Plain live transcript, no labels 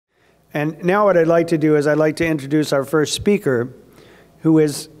And now what I'd like to do is I'd like to introduce our first speaker, who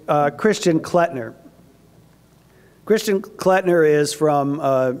is Christian Klettner. Christian Klettner is from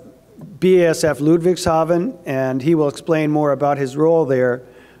BASF Ludwigshafen, and he will explain more about his role there.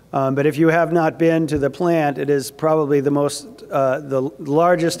 But if you have not been to the plant, it is probably the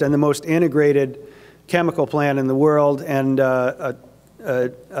largest and the most integrated chemical plant in the world, and a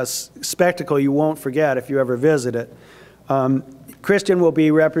spectacle you won't forget if you ever visit it. Christian will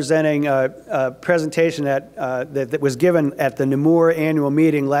be representing a presentation that was given at the NAMUR annual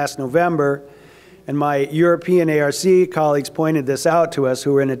meeting last November, and my European ARC colleagues pointed this out to us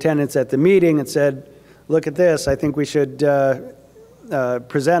who were in attendance at the meeting and said, look at this, I think we should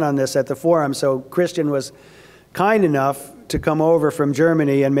present on this at the forum. So Christian was kind enough to come over from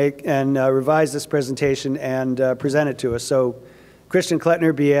Germany and revise this presentation and present it to us. So Christian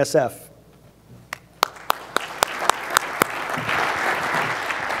Klettner, BASF.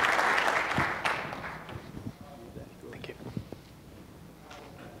 Thank you.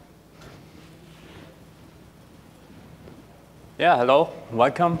 Yeah, hello.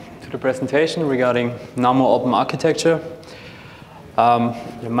 Welcome to the presentation regarding NAMUR open architecture.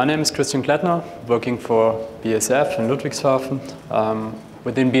 My name is Christian Klettner, working for BASF in Ludwigshafen.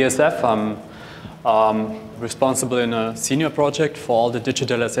 Within BASF, I'm responsible in a senior project for all the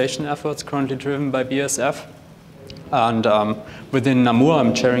digitalization efforts currently driven by BASF. And within NAMUR,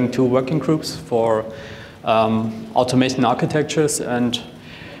 I'm chairing 2 working groups for automation architectures and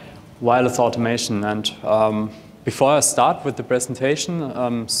wireless automation. And before I start with the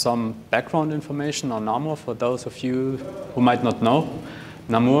presentation, some background information on NAMUR for those of you who might not know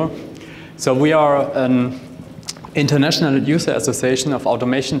NAMUR. So we are an international user association of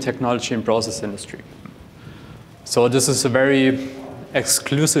automation technology and process industry. So this is a very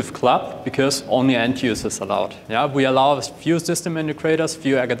exclusive club because only end users allowed. Yeah, we allow few system integrators,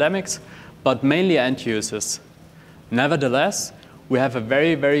 few academics, but mainly end users. Nevertheless, we have a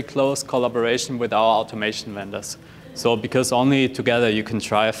very, very close collaboration with our automation vendors. So because only together you can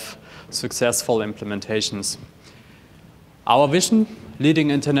drive successful implementations. Our vision, leading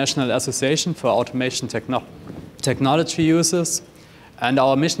international association for automation technology users, and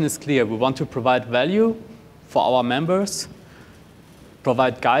our mission is clear. We want to provide value for our members,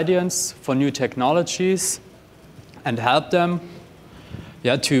 provide guidance for new technologies, and help them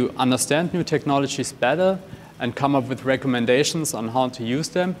to understand new technologies better and come up with recommendations on how to use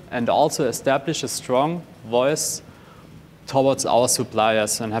them, and also establish a strong voice towards our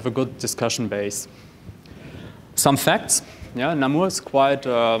suppliers and have a good discussion base. Some facts. Yeah, NAMUR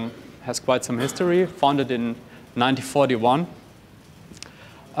has quite some history, founded in 1941.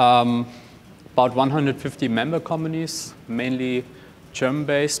 About 150 member companies, mainly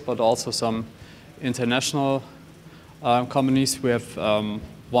German-based, but also some international companies. We have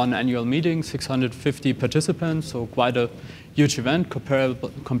one annual meeting, 650 participants, so quite a huge event,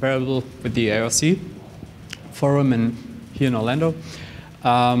 comparable with the ARC forum here in Orlando.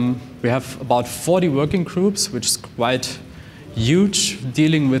 We have about 40 working groups, which is quite huge,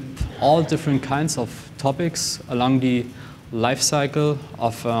 dealing with all different kinds of topics along the life cycle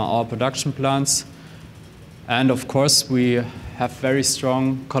of our production plants. And of course, we have very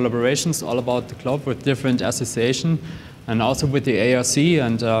strong collaborations all about the globe with different associations, and also with the ARC,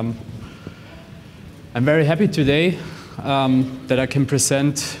 and I'm very happy today that I can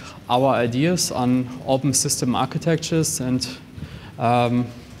present our ideas on open system architectures. And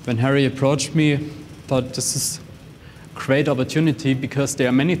when Harry approached me, I thought this is a great opportunity because there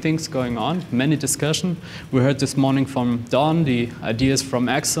are many things going on, many discussions. We heard this morning from Don the ideas from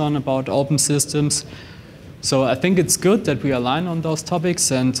Exxon about open systems. So I think it's good that we align on those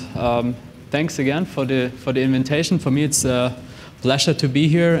topics, and thanks again for the invitation. For me, it's a pleasure to be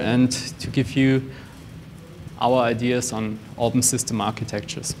here and to give you our ideas on open system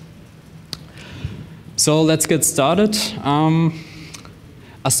architectures. So let's get started.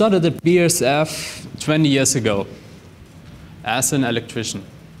 I started at BASF 20 years ago as an electrician.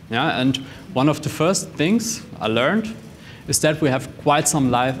 Yeah, and one of the first things I learned is that we have quite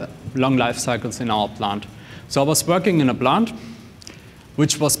some long life cycles in our plant. So I was working in a plant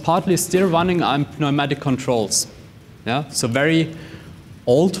which was partly still running on pneumatic controls. Yeah? So very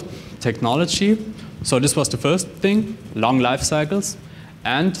old technology. So this was the first thing, long life cycles.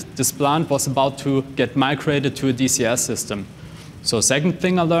 And this plant was about to get migrated to a DCS system. So second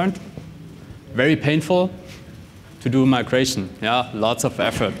thing I learned, very painful to do migration. Yeah, lots of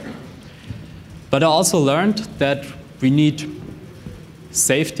effort. But I also learned that we need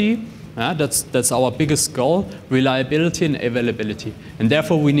safety. That's our biggest goal, reliability and availability. And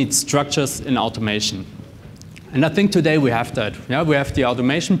therefore, we need structures in automation. And I think today we have that. Yeah, we have the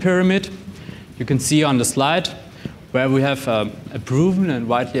automation pyramid. You can see on the slide where we have a proven and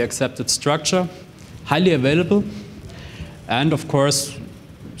widely accepted structure, highly available, and of course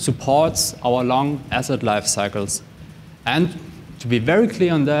supports our long asset life cycles. And to be very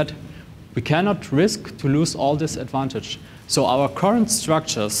clear on that, we cannot risk to lose all this advantage. So our current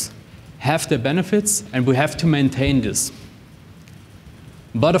structures have their benefits, and we have to maintain this.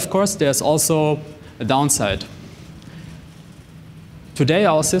 But of course, there's also a downside. Today,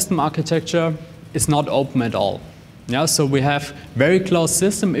 our system architecture is not open at all. Yeah, so we have very closed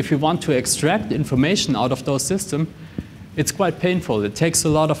systems. If you want to extract information out of those systems, it's quite painful. It takes a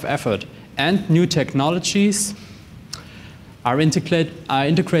lot of effort. And new technologies are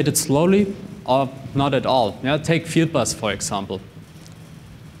integrated slowly or not at all. Yeah, take field bus, for example.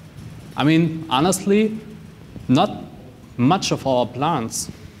 I mean, honestly, not much of our plants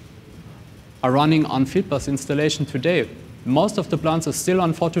are running on field bus installation today. Most of the plants are still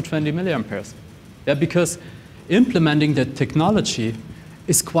on 4 to 20 milliamperes. Yeah, because implementing the technology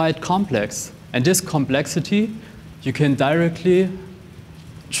is quite complex. And this complexity you can directly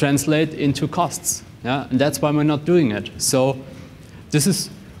translate into costs. Yeah? And that's why we're not doing it. So this is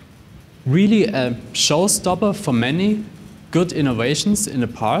really a showstopper for many good innovations in the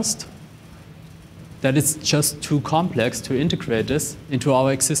past, that it's just too complex to integrate this into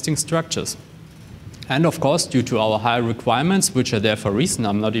our existing structures. And of course, due to our high requirements, which are there for a reason,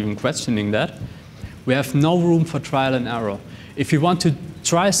 I'm not even questioning that, we have no room for trial and error. If you want to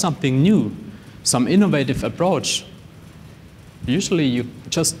try something new, some innovative approach, usually you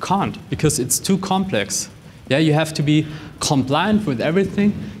just can't because it's too complex. Yeah, you have to be compliant with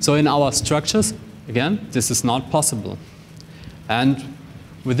everything. So in our structures, again, this is not possible. And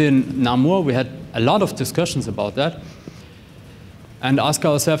within NAMUR, we had a lot of discussions about that and ask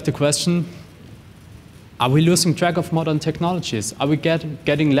ourselves the question, are we losing track of modern technologies? Are we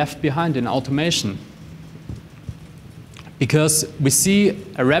getting left behind in automation? Because we see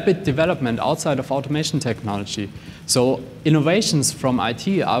a rapid development outside of automation technology. So innovations from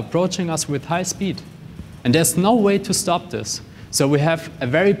IT are approaching us with high speed. And there's no way to stop this. So we have a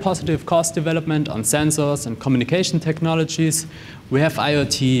very positive cost development on sensors and communication technologies. We have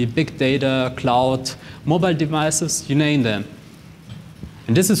IoT, big data, cloud, mobile devices, you name them.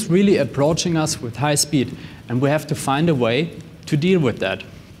 And this is really approaching us with high speed. And we have to find a way to deal with that.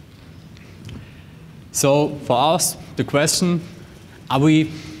 So for us, the question, how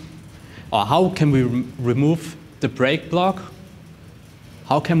can we remove the break block?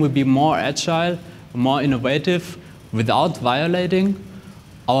 How can we be more agile, more innovative, without violating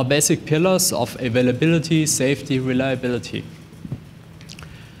our basic pillars of availability, safety, reliability?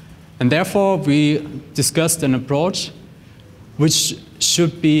 And therefore, we discussed an approach which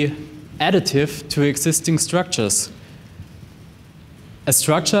should be additive to existing structures. A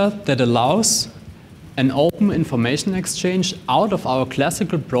structure that allows an open information exchange out of our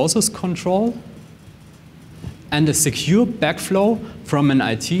classical process control and a secure backflow from an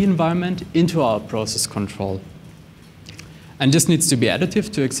IT environment into our process control. And this needs to be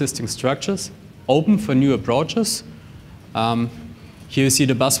additive to existing structures, open for new approaches. Here you see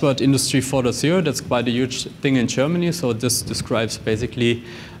the buzzword Industry 4.0. That's quite a huge thing in Germany. So this describes basically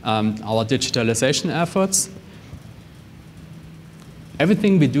our digitalization efforts.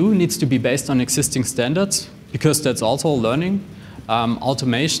 Everything we do needs to be based on existing standards, because that's also learning.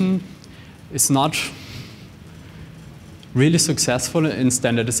 Automation is not really successful in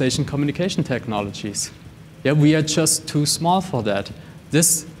standardization communication technologies. Yeah, we are just too small for that.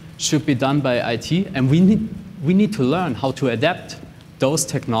 This should be done by IT, and we need to learn how to adapt those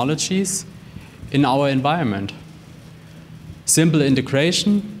technologies in our environment. Simple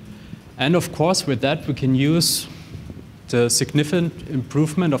integration, and of course with that we can use the significant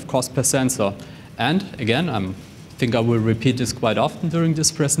improvement of cost per sensor. And again, I think I will repeat this quite often during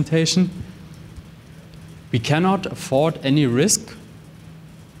this presentation, we cannot afford any risk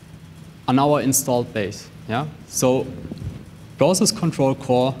on our installed base. Yeah? So process control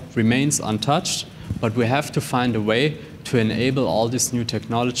core remains untouched, but we have to find a way to enable all these new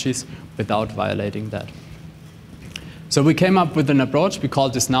technologies without violating that. So we came up with an approach, we call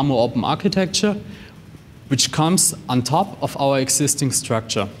this NAMUR open architecture, which comes on top of our existing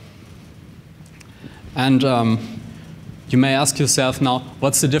structure. And you may ask yourself now,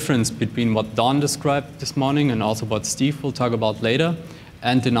 what's the difference between what Don described this morning and also what Steve will talk about later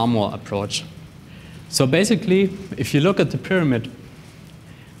and the NAMUR approach? So basically, if you look at the pyramid,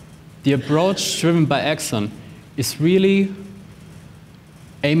 the approach driven by Exxon is really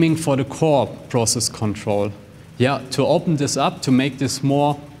aiming for the core process control. Yeah, to open this up, to make this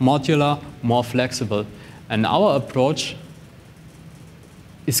more modular, more flexible. And our approach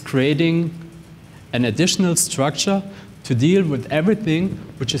is creating an additional structure to deal with everything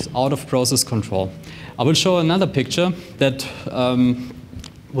which is out of process control. I will show another picture that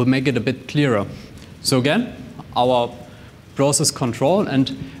will make it a bit clearer. So again, our process control,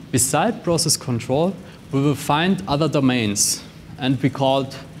 and beside process control, we will find other domains. And we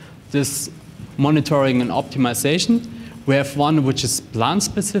called this monitoring and optimization. We have one which is plant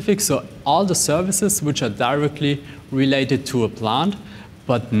specific, so all the services which are directly related to a plant,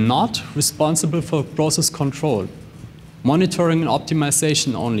 but not responsible for process control. Monitoring and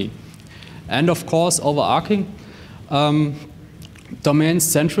optimization only. And of course, overarching domains,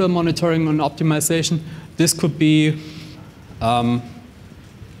 central monitoring and optimization. This could be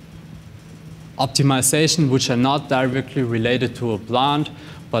optimization which are not directly related to a plant,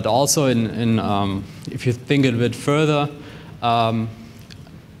 but also if you think a bit further,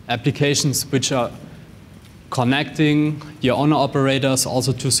 applications which are connecting your owner operators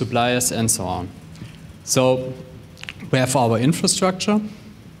also to suppliers and so on. So we have our infrastructure,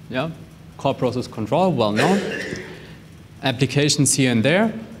 yeah, core process control, well known, applications here and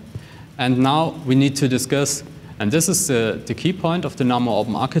there, and now we need to discuss, and this is the key point of the NAMUR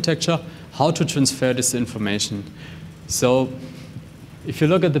open architecture, how to transfer this information. So if you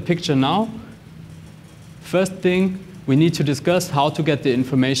look at the picture now, first thing, we need to discuss how to get the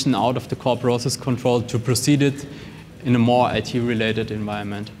information out of the core process control to proceed it in a more IT-related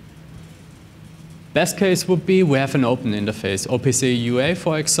environment. Best case would be we have an open interface, OPC UA,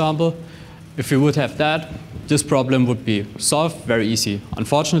 for example. If we would have that, this problem would be solved very easy.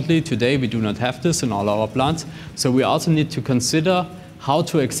 Unfortunately, today we do not have this in all our plants, so we also need to consider how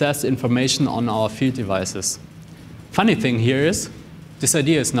to access information on our field devices. Funny thing here is, this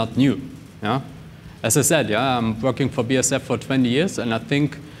idea is not new. Yeah? As I said, yeah, I'm working for BASF for 20 years, and I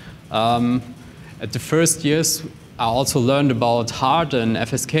think at the first years, I also learned about HART and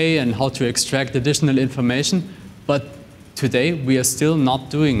FSK and how to extract additional information, but today we are still not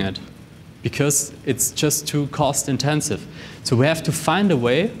doing it because it's just too cost intensive. So we have to find a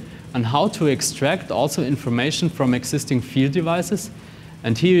way on how to extract also information from existing field devices.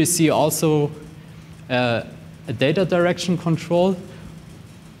 And here you see also a data direction control.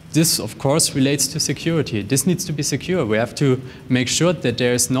 This, of course, relates to security. This needs to be secure. We have to make sure that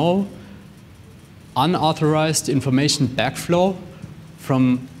there is no unauthorized information backflow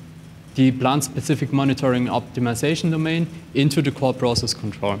from the plant-specific monitoring and optimization domain into the core process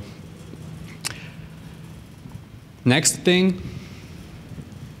control. Next thing,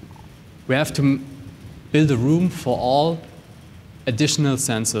 we have to build a room for all additional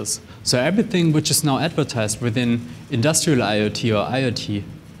sensors. So everything which is now advertised within industrial IoT or IoT,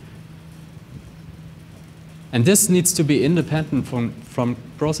 and this needs to be independent from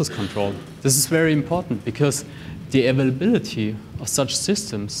process control. This is very important because the availability of such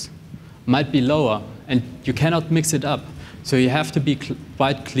systems might be lower and you cannot mix it up. So you have to be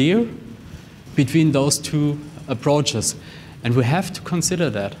quite clear between those two approaches. And we have to consider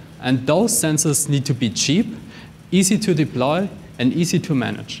that. And those sensors need to be cheap, easy to deploy, and easy to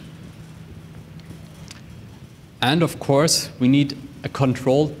manage. And of course, we need a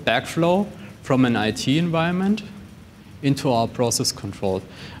controlled backflow from an IT environment into our process control.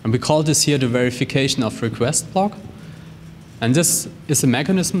 And we call this here the verification of request block. And this is a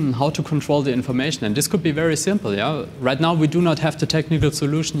mechanism on how to control the information. And this could be very simple. Yeah? Right now, we do not have the technical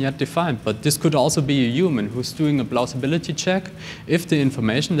solution yet defined, but this could also be a human who's doing a plausibility check if the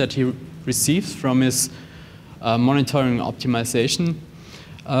information that he receives from his monitoring optimization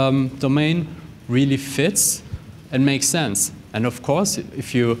domain really fits and makes sense. And of course,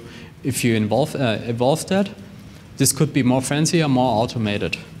 if you evolve that, this could be more fancy or more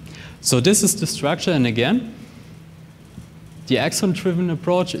automated. So this is the structure, and again, the axon-driven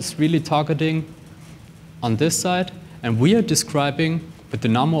approach is really targeting on this side, and we are describing, with the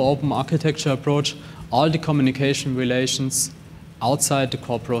NAMUR open architecture approach, all the communication relations outside the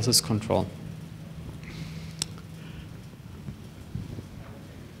core process control.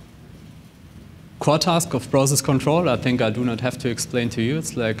 Core task of process control, I think I do not have to explain to you.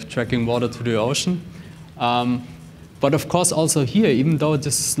 It's like tracking water to the ocean. But of course also here, even though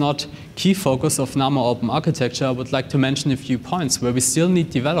this is not key focus of NAMUR open architecture, I would like to mention a few points where we still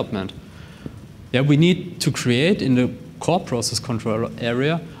need development. Yeah, we need to create in the core process control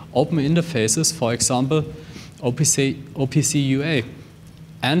area open interfaces, for example, OPC UA.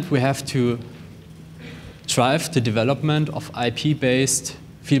 And we have to drive the development of IP-based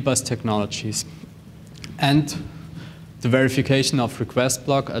field-bus technologies. And the verification of request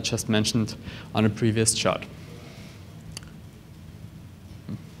block I just mentioned on a previous chart.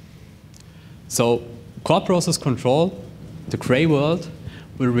 So core process control, the gray world,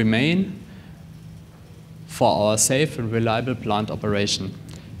 will remain for our safe and reliable plant operation.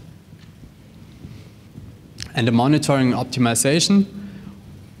 And the monitoring and optimization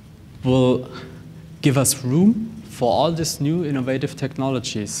will give us room for all these new innovative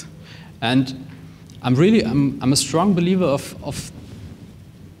technologies. And I'm a strong believer of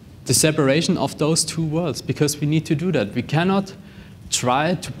the separation of those two worlds, because we need to do that. We cannot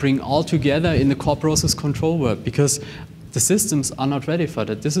try to bring all together in the core process control world, because the systems are not ready for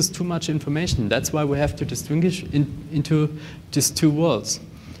that. This is too much information. That's why we have to distinguish into these two worlds.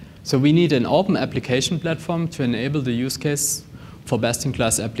 So we need an open application platform to enable the use case for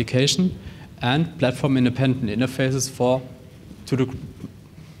best-in-class application, and platform-independent interfaces to the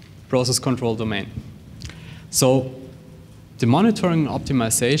process control domain. So the monitoring and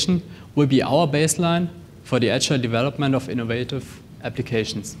optimization will be our baseline for the agile development of innovative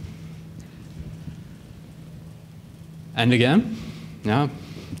applications. And again,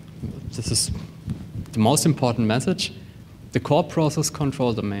 this is the most important message. The core process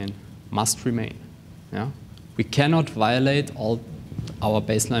control domain must remain. We cannot violate all our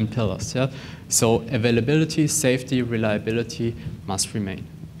baseline pillars. So availability, safety, reliability must remain.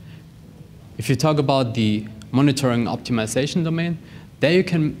 If you talk about the monitoring and optimization domain, there you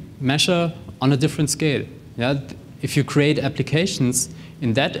can measure on a different scale. If you create applications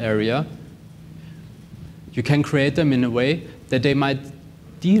in that area, you can create them in a way that they might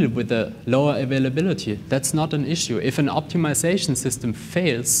deal with a lower availability. That's not an issue. If an optimization system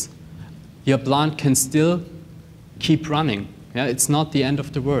fails, your plant can still keep running. It's not the end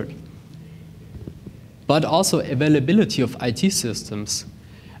of the world. But also availability of IT systems.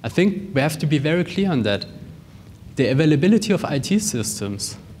 I think we have to be very clear on that. The availability of IT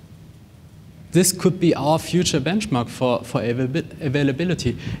systems, this could be our future benchmark for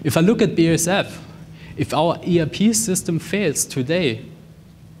availability. If I look at BASF, if our ERP system fails today,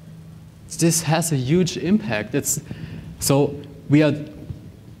 this has a huge impact. So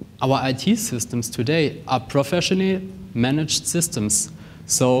our IT systems today are professionally managed systems.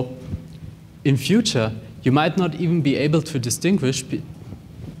 So in future, you might not even be able to distinguish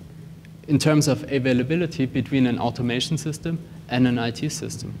in terms of availability between an automation system and an IT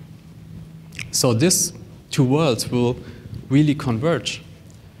system. So these two worlds will really converge.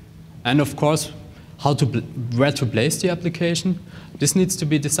 And of course, where to place the application, this needs to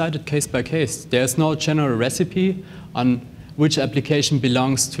be decided case by case. There's no general recipe on which application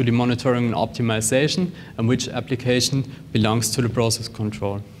belongs to the monitoring and optimization and which application belongs to the process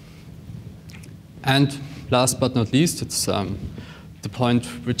control. And last but not least, it's the point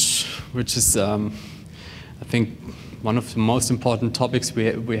which is, I think, one of the most important topics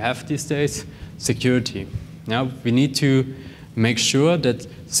we have these days, security. We need to make sure that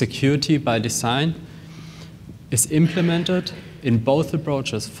security by design is implemented in both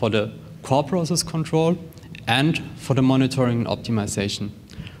approaches, for the core process control and for the monitoring and optimization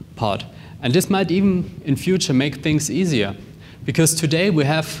part. And this might even in future make things easier, because today we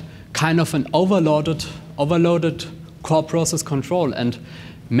have kind of an overloaded core process control, and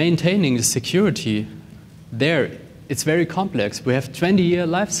maintaining the security there, it's very complex. We have 20-year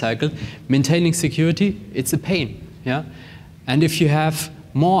life cycle. Maintaining security, it's a pain. And if you have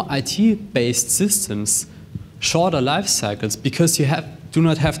more IT-based systems, shorter life cycles, because you do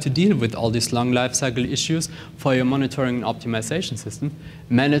not have to deal with all these long life cycle issues for your monitoring and optimization system,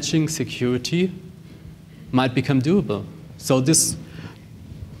 managing security might become doable. So this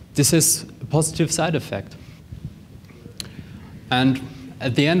is a positive side effect. And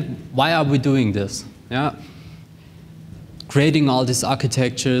at the end, why are we doing this? Creating all these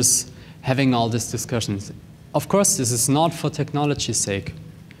architectures, having all these discussions. Of course, this is not for technology's sake.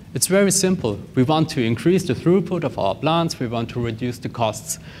 It's very simple. We want to increase the throughput of our plants. We want to reduce the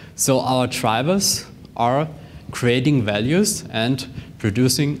costs. So our drivers are creating values and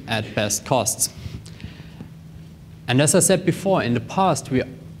producing at best costs. And as I said before, in the past, we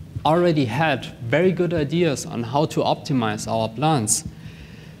already had very good ideas on how to optimize our plants.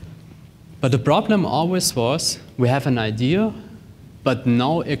 But the problem always was, we have an idea, but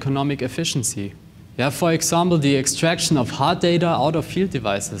no economic efficiency. For example, the extraction of hard data out of field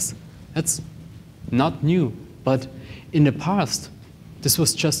devices. That's not new, but in the past, this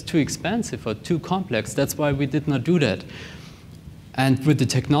was just too expensive or too complex. That's why we did not do that. And with the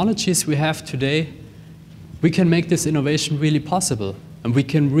technologies we have today, we can make this innovation really possible, and we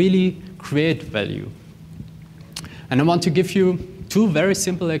can really create value. And I want to give you two very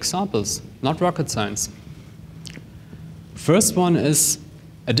simple examples, not rocket science. First one is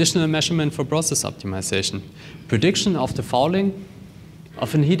additional measurement for process optimization. Prediction of the fouling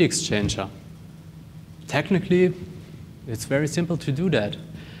of a heat exchanger. technically, it's very simple to do that.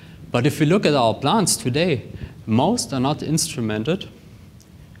 But if we look at our plants today, most are not instrumented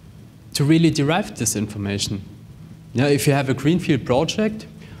to really derive this information. If you have a greenfield project,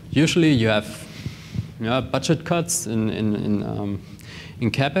 usually you have budget cuts in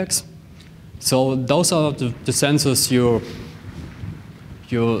CapEx. So those are the sensors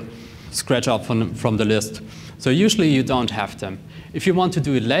you scratch out from the list. So usually you don't have them. If you want to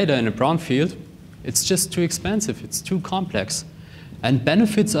do it later in a brownfield, it's just too expensive, it's too complex. And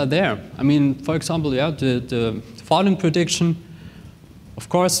benefits are there. I mean, for example, the fouling prediction. Of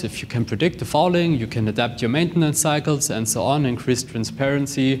course, if you can predict the fouling, you can adapt your maintenance cycles and so on, increase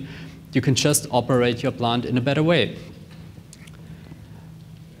transparency. You can just operate your plant in a better way.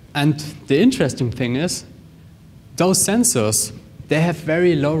 And the interesting thing is, those sensors, they have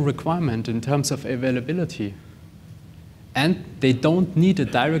very low requirement in terms of availability. And they don't need a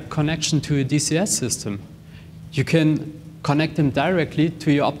direct connection to a DCS system. You can connect them directly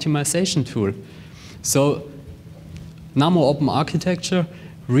to your optimization tool. So NAMUR open architecture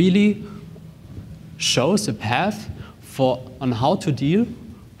really shows a path on how to deal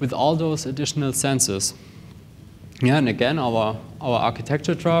with all those additional sensors. And again, our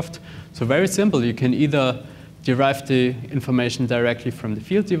architecture draft, so very simple. You can either derive the information directly from the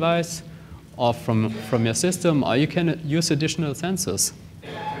field device or from your system, or you can use additional sensors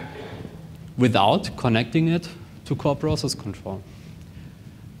without connecting it to core process control.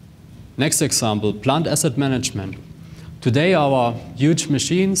 Next example, plant asset management. Today our huge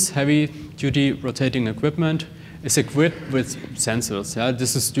machines, heavy-duty rotating equipment, is equipped with sensors.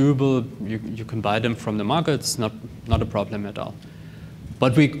 This is doable, you can buy them from the market, it's not a problem at all.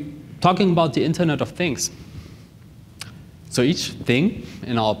 But we're talking about the Internet of Things. So each thing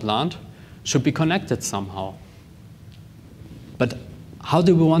in our plant should be connected somehow. But how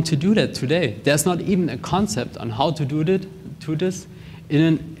do we want to do that today? There's not even a concept on how to do this in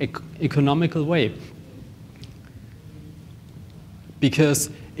an economical way.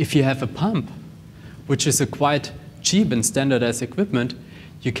 Because if you have a pump, which is a quite cheap and standardized equipment,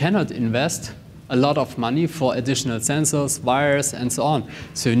 you cannot invest a lot of money for additional sensors, wires, and so on.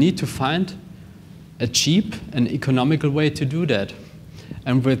 So you need to find a cheap and economical way to do that.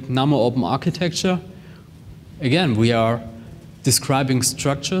 And with NAMUR open architecture, again, we are describing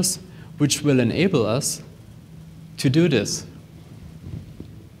structures which will enable us to do this.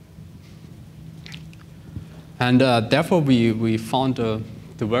 And therefore, we found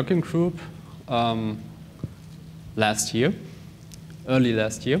the working group early last year.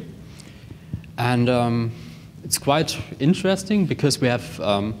 And it's quite interesting because we have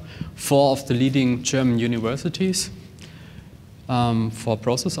 4 of the leading German universities for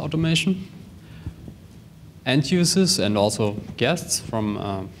process automation, end users, and also guests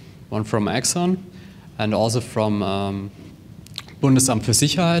from one from Exxon and also from Bundesamt für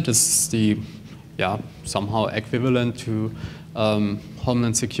Sicherheit. This is the somehow equivalent to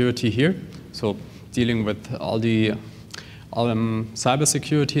Homeland Security here. So dealing with all the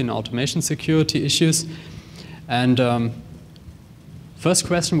cybersecurity and automation security issues. And first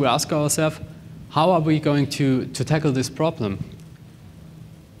question we ask ourselves, how are we going to tackle this problem?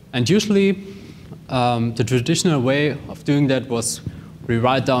 And usually the traditional way of doing that was we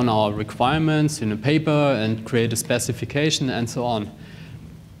write down our requirements in a paper and create a specification and so on.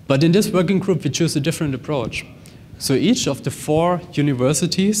 But in this working group, we choose a different approach. So each of the 4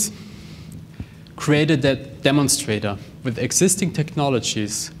 universities created that demonstrator with existing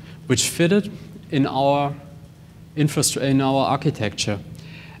technologies which fitted in our architecture.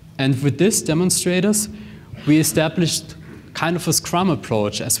 And with these demonstrators, we established kind of a Scrum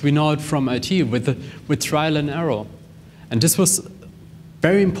approach, as we know it from IT, with trial and error. And this was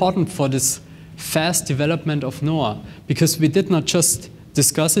very important for this fast development of NOA, because we did not just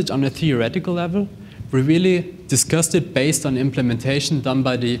discuss it on a theoretical level, we really discussed it based on implementation done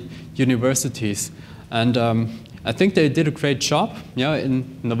by the universities. And I think they did a great job.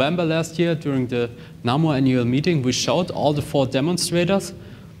 In November last year, during the NAMUR annual meeting, we showed all the 4 demonstrators.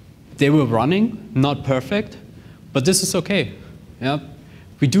 They were running, not perfect, but this is okay.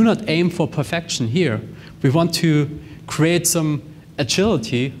 We do not aim for perfection here. We want to create some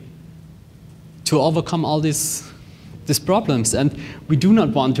agility to overcome all these problems. And we do not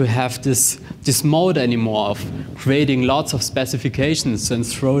want to have this mode anymore of creating lots of specifications and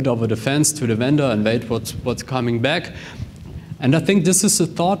throw it over the fence to the vendor and wait what's coming back. And I think this is a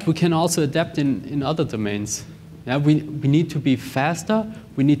thought we can also adapt in other domains. We need to be faster,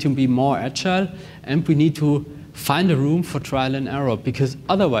 we need to be more agile, and we need to find a room for trial and error, because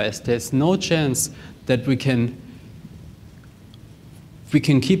otherwise there's no chance that we can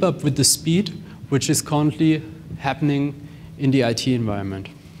keep up with the speed which is currently happening in the IT environment.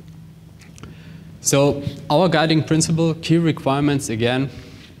 So our guiding principle, key requirements again,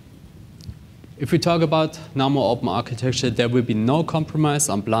 if we talk about NAMUR open architecture, there will be no compromise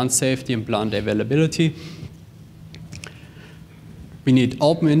on plant safety and plant availability. We need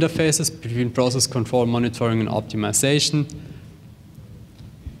open interfaces between process control, monitoring, and optimization.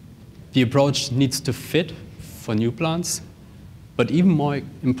 The approach needs to fit for new plants, but even more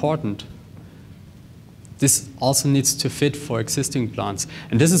important, this also needs to fit for existing plants.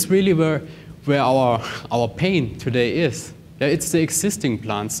 And this is really where our pain today is. It's the existing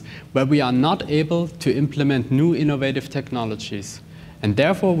plants where we are not able to implement new innovative technologies. And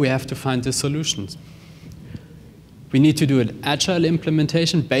therefore, we have to find the solutions. We need to do an agile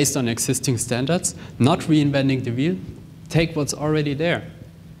implementation based on existing standards, not reinventing the wheel. Take what's already there.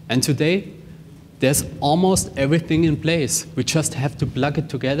 And today, there's almost everything in place. We just have to plug it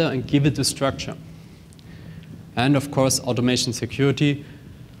together and give it a structure. And of course, automation security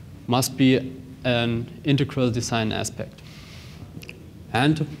must be an integral design aspect.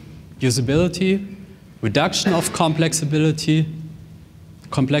 And usability, reduction of complexity,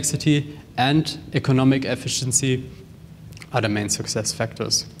 and economic efficiency are the main success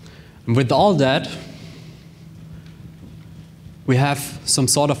factors. And with all that, we have some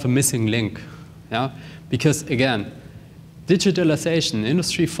sort of a missing link. Yeah? Because again, digitalization,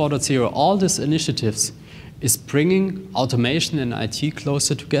 Industry 4.0, all these initiatives is bringing automation and IT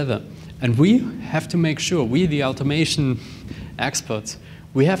closer together. And we have to make sure, we the automation experts,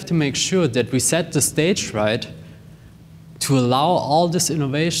 we have to make sure that we set the stage right to allow all this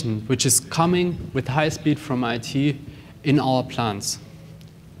innovation, which is coming with high speed from IT, in our plants.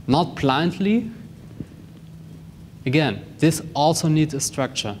 Not blindly. Again, this also needs a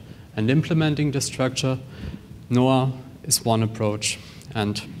structure. And implementing the structure, NOA is one approach.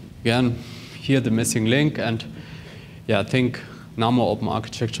 And again, here the missing link. And yeah, I think NAMUR open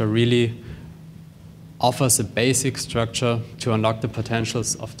architecture really offers a basic structure to unlock the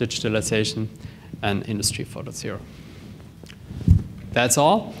potentials of digitalization and Industry 4.0. That's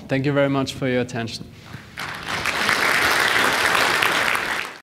all. Thank you very much for your attention.